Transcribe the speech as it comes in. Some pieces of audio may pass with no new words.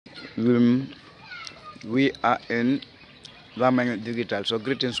we are in Lamin Digital. So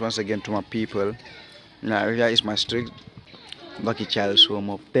greetings once again to my people. Now here is my street, Lucky Child's home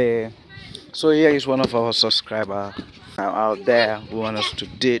up there. So here is one of our subscribers out there who want us to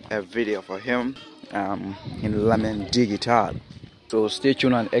did a video for him in Lamin Digital. So stay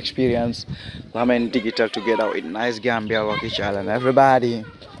tuned and experience Lamin Digital together with nice Gambia, Lucky Child and everybody.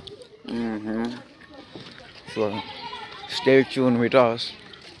 So stay tuned with us.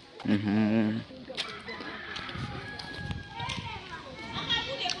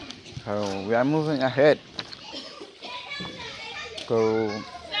 So we are moving ahead. So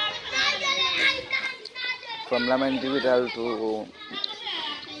from Lamin Digital to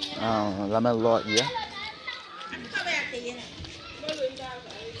Lamin Lodge, yeah.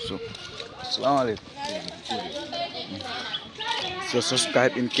 So slowly. So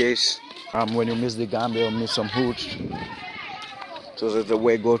subscribe in case when you miss the Gambia or miss some hoods. So that's the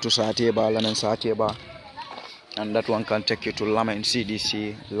way go to Satieba, Lamin Satieba, and that one can take you to Lamin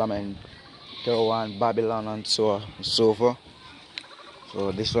CDC, Lamin Terowan, Babylon, and so forth.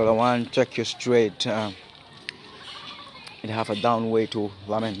 So this other one take you straight. It have a down way to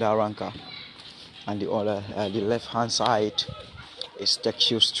Lamin Daranka, and the other, the left hand side, is takes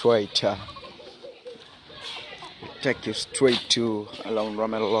you straight. Take you straight to along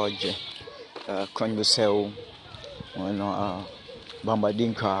Lamin Lodge, Konbuseu,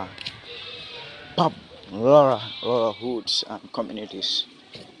 Bambadinka, pub, a lot of hoods and communities.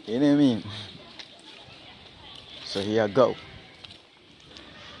 You know what I mean? So here I go.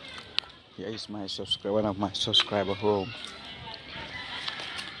 Here is my subscriber, one of my subscriber home.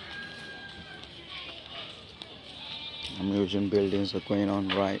 Amusing buildings are going on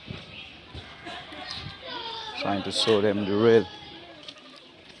right. Trying to show them the real.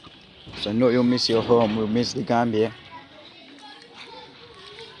 So I know you miss your home, you miss the Gambia.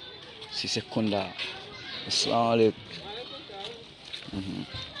 Si Sekunda. Solid.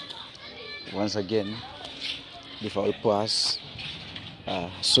 Once again, before I pass,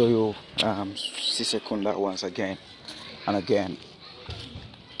 show you Si Sekunda once again and again.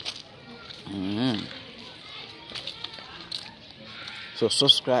 So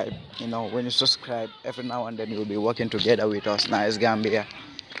subscribe, when you subscribe, every now and then you'll be working together with us, nice Gambia,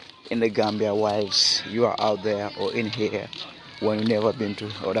 in the Gambia, whilst you are out there or in here, when you've never been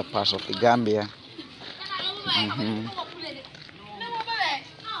to other parts of the Gambia.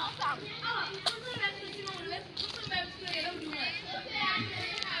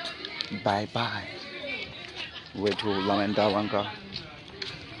 Bye bye. Way to Lamin Daranka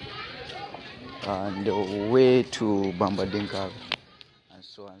and the way to Bambadinka.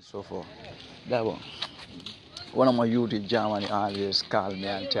 So and so forth. That one of my youth in Germany always call me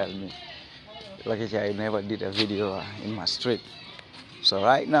and tell me, like I never did a video in my street. So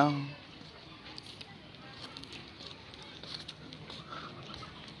right now,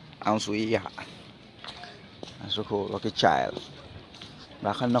 I'm so here. I'm so cool, like a child. But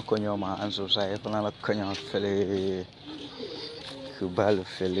I can't go on my answer. So I can't go on fele, kubal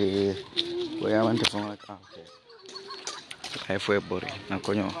fele. Where I want to phone like okay. I fue body, na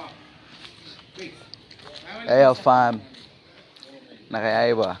coño. Hey, fam.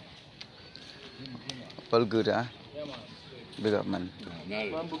 Nakaya ba? All good, huh? Big up, man.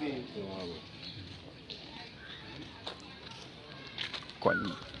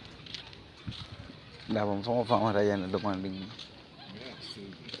 Coño. Da bom famo famo ra yana demanding.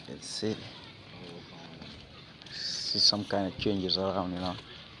 Let's see some kind of changes around,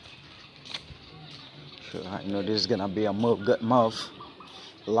 Sure, I know this is gonna be a good move.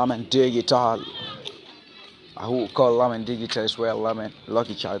 Lamin Digital. Who call Lamin Digital is where Lamin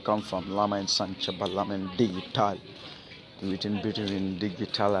Lucky Child come from. Lamin Sanchaba, Lamin Digital. Written between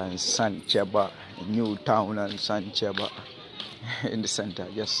Digital and Sanchaba, New Town and Sanchaba. In the center,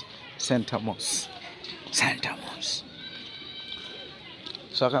 just Santamos.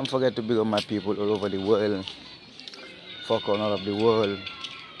 So I can't forget to big up my people all over the world. Fuck on all of the world.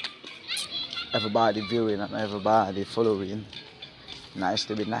 Everybody viewing and everybody following. Nice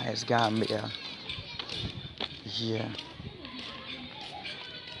to be nice, Gambia. Yeah.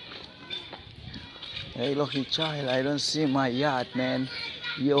 Hey, Lucky Child, I don't see my yard, man.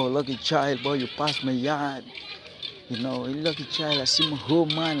 Yo, Lucky Child, boy, you passed my yard. Lucky Child, I see my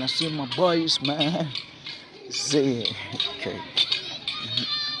home, man. I see my boys, man. See, okay.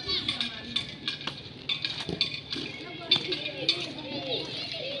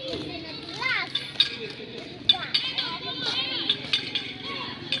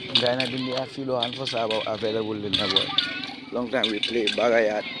 Gana dindi a filo and for about available in the world. Long time we play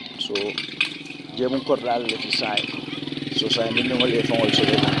bagayat, so jemun kordal le side. So sa hindi mo le fong also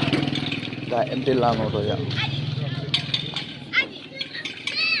le. Got empty land over here.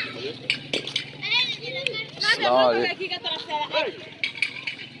 Slowly.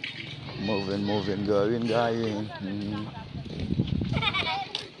 Moving, going.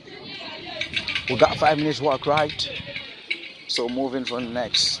 We got 5 minutes walk, right? So moving for the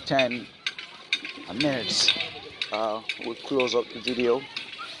next 10 minutes. We'll close up the video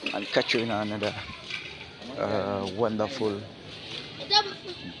and catch you in another wonderful,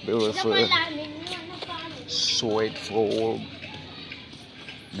 beautiful, sweet, full,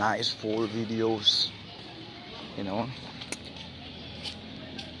 nice, full videos. You know,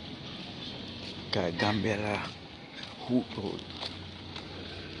 Gambia, hoop road.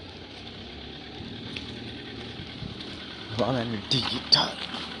 Lamin digital.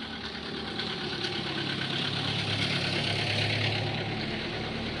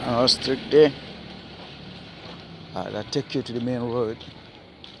 Strict day. That take you to the main road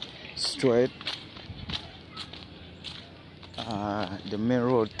straight. The main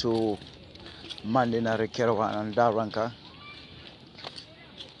road to Mandinari, Kerawan and Daranka,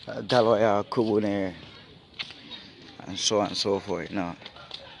 Galoya, Kubune, and so on and so forth. Now,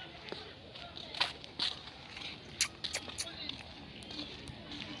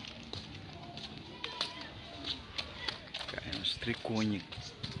 strict coin.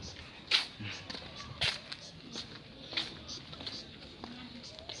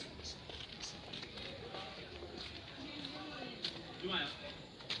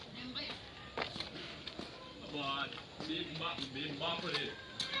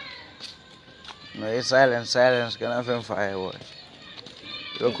 No, it's silence, can I find firewood?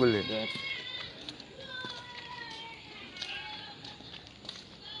 You're cool.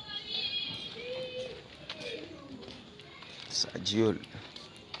 Sajul.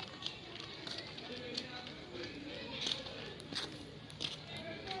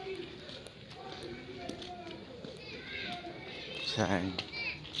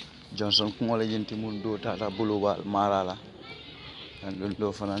 Johnson Kumole Jinti Mundo Tata Bulubal Marala and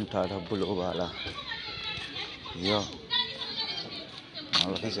Lundo Fanan Tata Bulubala. Yo,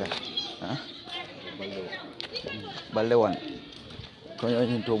 what is that? Balewan. Konyo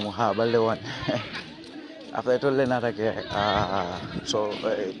into Muha Balewan. After I told Lenata, so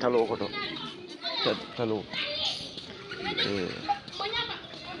Talo Koto Talo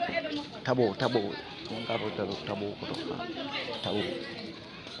Tabo Tabo Tabo Tabo.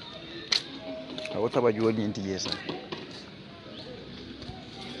 What about you in the years?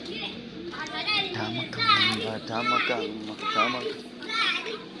 Tamakam. Okay.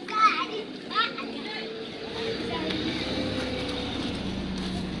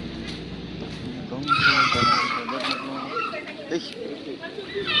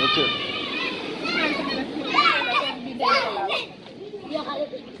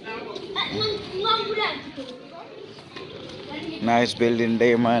 Nice building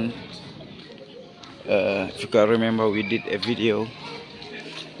day, man. If you can remember, we did a video.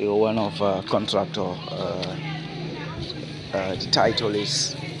 We were one of contractor. The title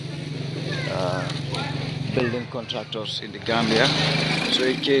is Building Contractors in the Gambia. So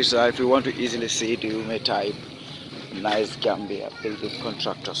in case if you want to easily see it, you may type Nice Gambia Building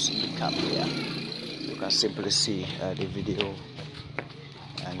Contractors in the Gambia. You can simply see the video,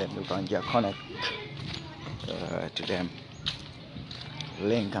 and then you can just connect to them.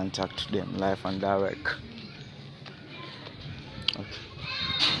 Link and talk to them live and direct. Okay.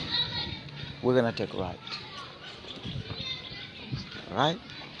 We're gonna take right. Right?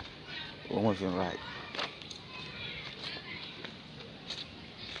 We're moving right.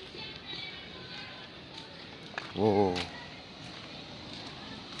 Whoa.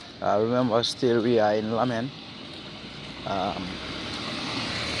 I remember still we are in Lamin.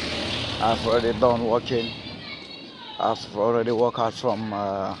 I've already done working. I've already worked out from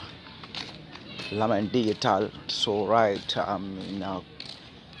Lamin Digital, so right in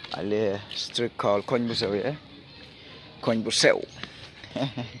a street called Konbuseu. Konbuseu.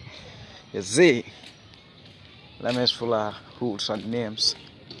 You see, Lamin is full of hoods and names.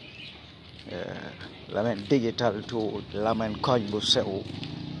 Lamin Digital to Lamin Konbuseu.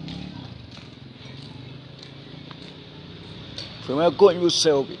 From where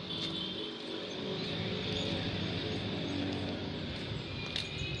Konbuseu?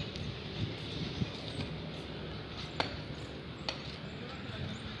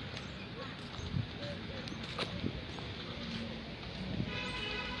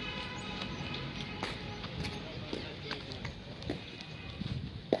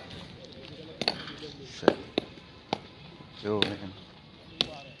 Yo, man.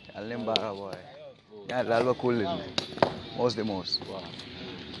 I'll boy. Yeah, that's what cool is. Most the most. Wow.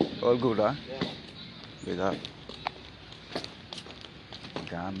 All good, huh? Big up.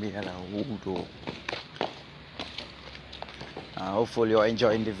 Gambia la Udo. Hopefully you're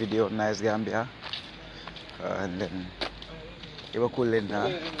enjoying the video. Nice Gambia. And then you were cool in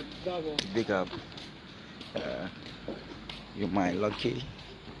big up. You might lucky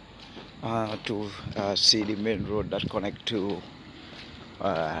to see the main road that connect to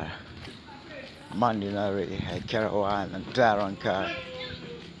Mandinari, Karawan and Taranka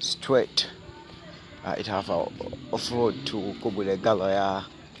straight. It have a off-road to Kubule Galoya,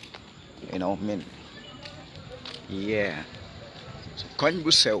 you know, mean, yeah. So, Koñ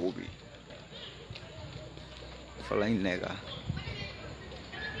bu sew bi fa lañ nekka.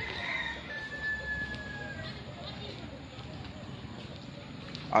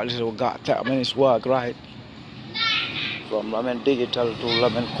 A little got 30 minutes walk, right? From Lamin Digital to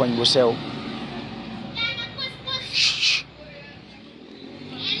Lamin Koñ bu sew.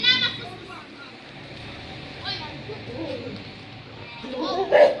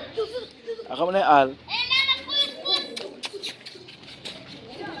 Xam ne al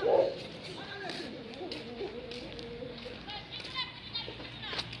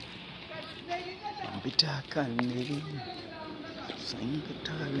bitakan ni sang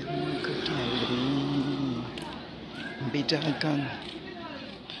katalan katali bitakan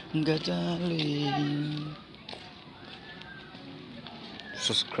katali.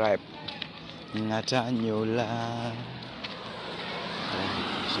 Subscribe ngatanyola.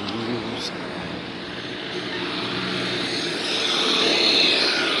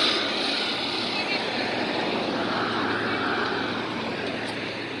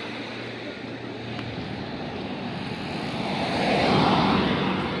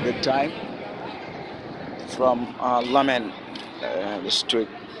 The time from Lamin, the street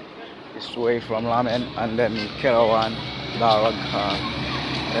this way from Lamin, and then Kerawan, Darag,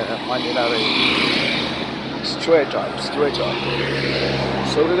 Mandinari, straight up.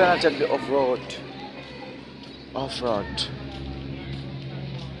 So we're gonna take the off-road.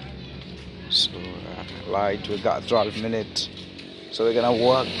 So light, we got 12 minutes. So we're gonna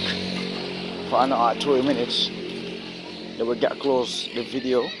walk for another 2 minutes. Then we get close the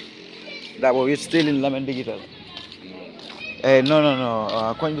video. That way we're still in Lamin Digital.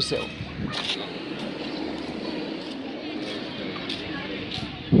 No. Koñ bu sew.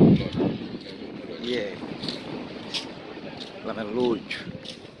 Yeah. Lamin Lodge.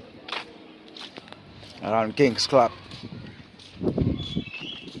 Around King's Club.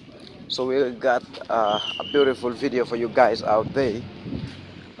 So we got a beautiful video for you guys out there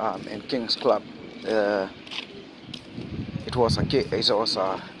in King's Club. It was the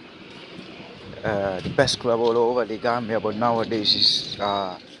best club all over the Gambia, but nowadays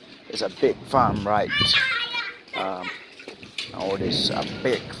it's a big farm, right? Nowadays a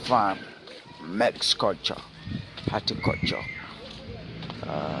big farm, mixed culture, horticulture.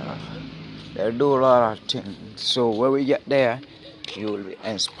 They do a lot of things. So when we get there, you will be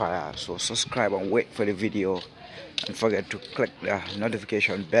inspired. So subscribe and wait for the video. Don't forget to click the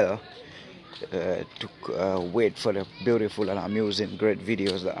notification bell to wait for the beautiful and amusing, great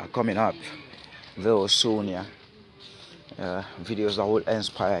videos that are coming up very soon. Yeah, videos that will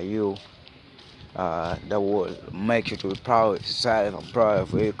inspire you, that will make you to be proud of yourself and proud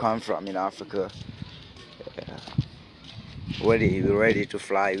of where you come from in Africa. Ready to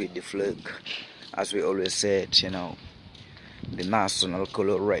fly with the flag, as we always said, you know, the national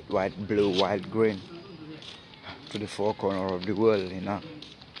color: red, white, blue, white, green, to the four corners of the world, you know.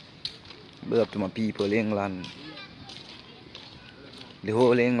 Big up to my people, England, the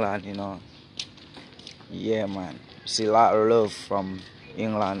whole England, you know. Yeah, man. See a lot of love from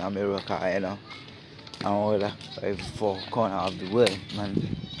England, America, you know, and all the every four corners of the world, man.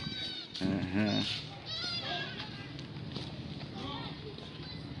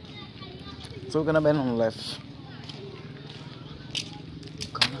 So we're gonna bend on the left.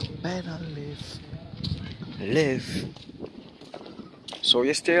 Gonna bend on the left. So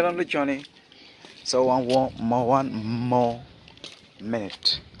you're still on the journey. So one more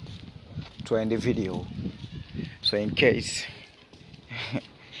minute to end the video. So in case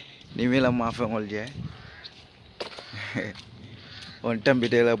nimela mafengol je on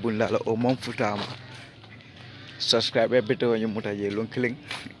tambidela bundala o mom futama subscribe beto ñu mutaje lon killing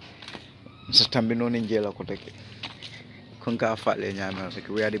so tambi non njela ko teke konka fale nyama like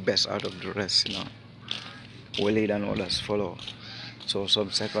we are the best out of the rest, you know. We lead and others follow. So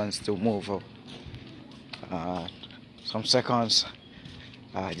some seconds to move up, some seconds,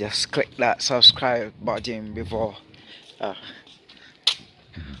 just click that subscribe button before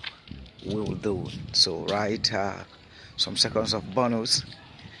we will do so, right? Some seconds of bonus,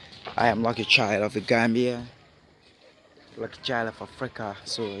 I am lucky child of the Gambia, lucky child of Africa.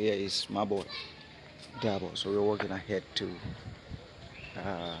 So here is my boy Dabo. So we're working ahead to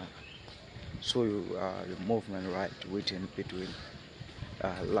show you the movement right within between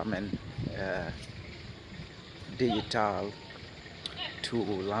Lamin digital to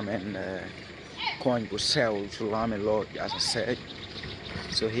Lamin coin to sell to Lamin Lord, as I said.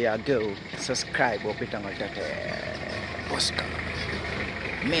 So here I go. Subscribe or pitang Oscar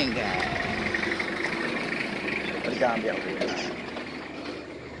Minga Gambia.